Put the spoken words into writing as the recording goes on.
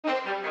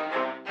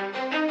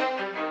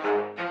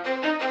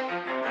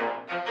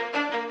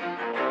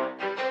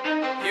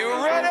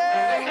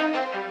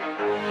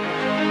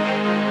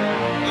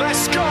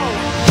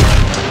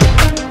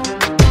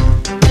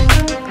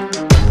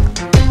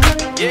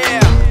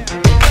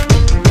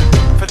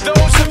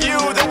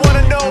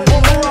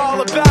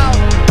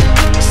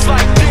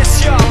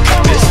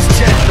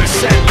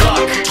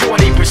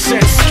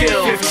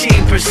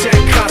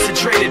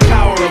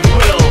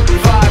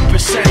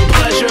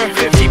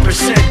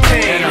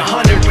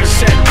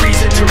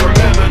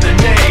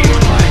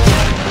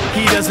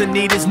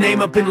doesn't need his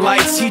name up in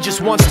lights. He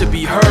just wants to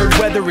be heard,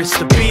 whether it's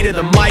the beat of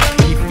the mic.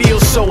 He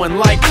feels so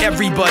unlike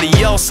everybody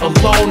else,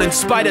 alone, in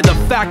spite of the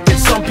fact that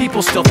some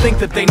people still think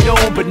that they know.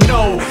 But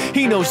no,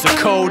 he knows the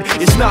code.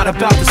 It's not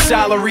about the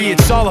salary,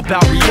 it's all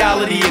about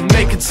reality and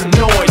making some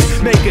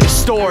noise, making a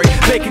story,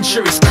 making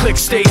sure his click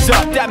stays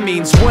up. That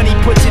means when he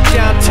puts it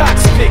down,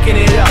 Tox picking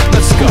it up.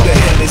 Let's go. Who the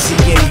hell is he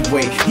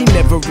anyway? He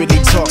never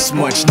really talks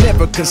much,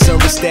 never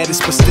concerned with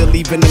status, but still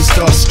leaving him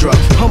starstruck.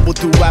 Humble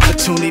through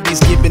opportunities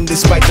given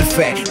despite the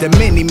fact that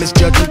many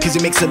misjudge him cause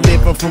he makes a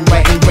living from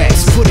writing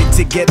raps. Put it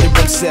together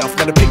himself,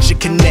 got a picture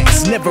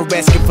connects, never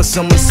asking for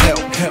someone's help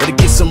or to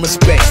get some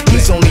respect.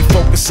 He's only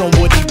focused on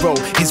what he wrote,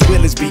 his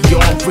will is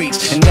beyond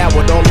reach, and now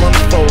it all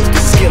unfolds,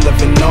 the skill of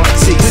an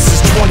artist. This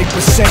is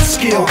 20%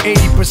 skill,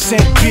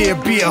 80% beer,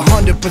 be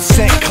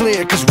 100%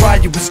 clear, cause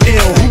Ryu was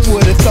ill. Who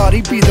would've thought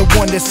he'd be the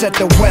one that set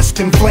the West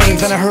in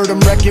flames? And I heard him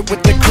wreck it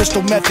with the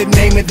crystal method,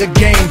 name of the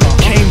game.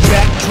 Came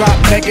back,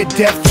 dropped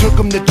Megadeth, took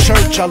him to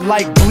church. I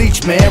like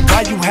Bleach, man.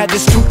 Ryu had the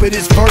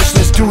stupidest verse,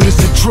 this dude is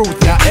the truth.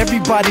 Now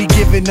everybody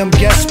giving them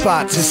guest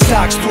spots and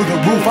stocks through the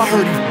roof. I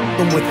heard he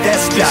f***ing with that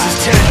stock.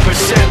 This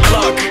is 10%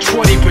 luck,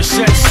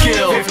 20%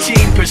 skill,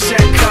 15%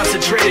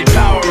 concentrated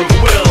power of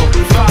will,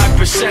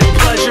 5%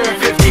 pleasure,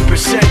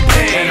 50%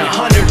 pain, and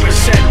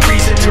 100%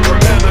 reason to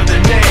remember the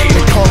name.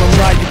 They call him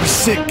Ryu, he's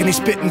sick and he's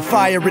spitting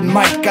fire. And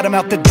Mike got him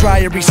out the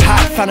dryer, he's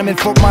hot. Found him in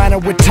Fort Minor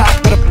with top,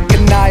 but a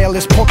f***ing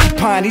nihilist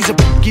porcupine. He's a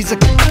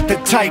the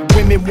type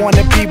women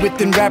wanna be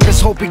within rappers.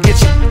 Hope he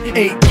gets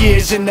 8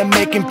 years in the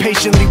making,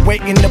 patiently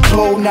waiting to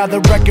blow. Now the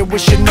record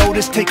with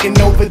notice taking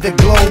over the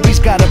globe. He's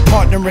got a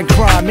partner in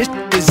crime, his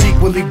is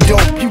equally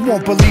dope. You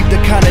won't believe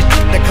the kind of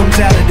that comes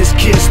out of this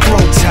kid's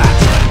throat.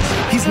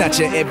 He's not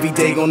your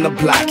everyday on the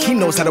block. He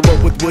knows how to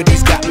work with what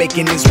he's got,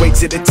 making his way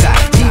to the top.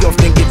 He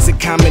often gets a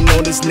comment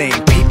on his name.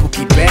 People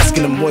keep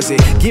asking him, was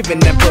it given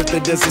that birth or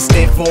does it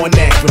stand for an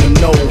acronym?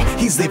 No,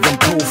 he's living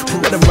proof.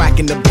 Let him rock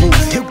in the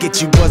booth. He'll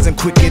get you buzzing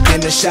quicker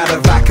than a shot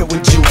of vodka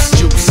with juice.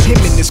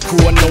 Him and his crew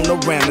are known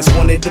around as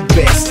one of the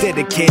best,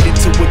 dedicated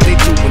to what they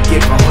do and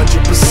give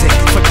 100%.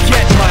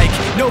 Forget Mike,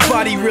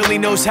 nobody really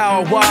knows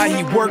how or why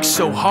he works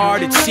so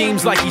hard. It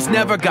seems like he's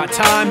never got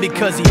time,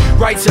 because he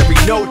writes every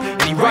note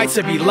and he writes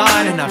every line.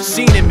 And I've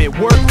seen him at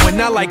work when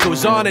that light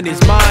goes on in his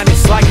mind.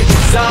 It's like a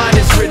design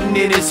is written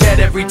in his head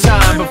every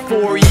time,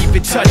 before he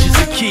even touches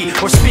a key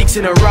or speaks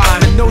in a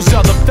rhyme. And those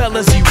other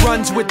fellas he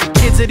runs with, the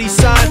kids that he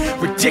signed,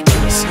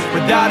 ridiculous,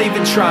 without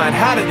even trying.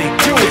 How do they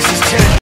do it? This is 10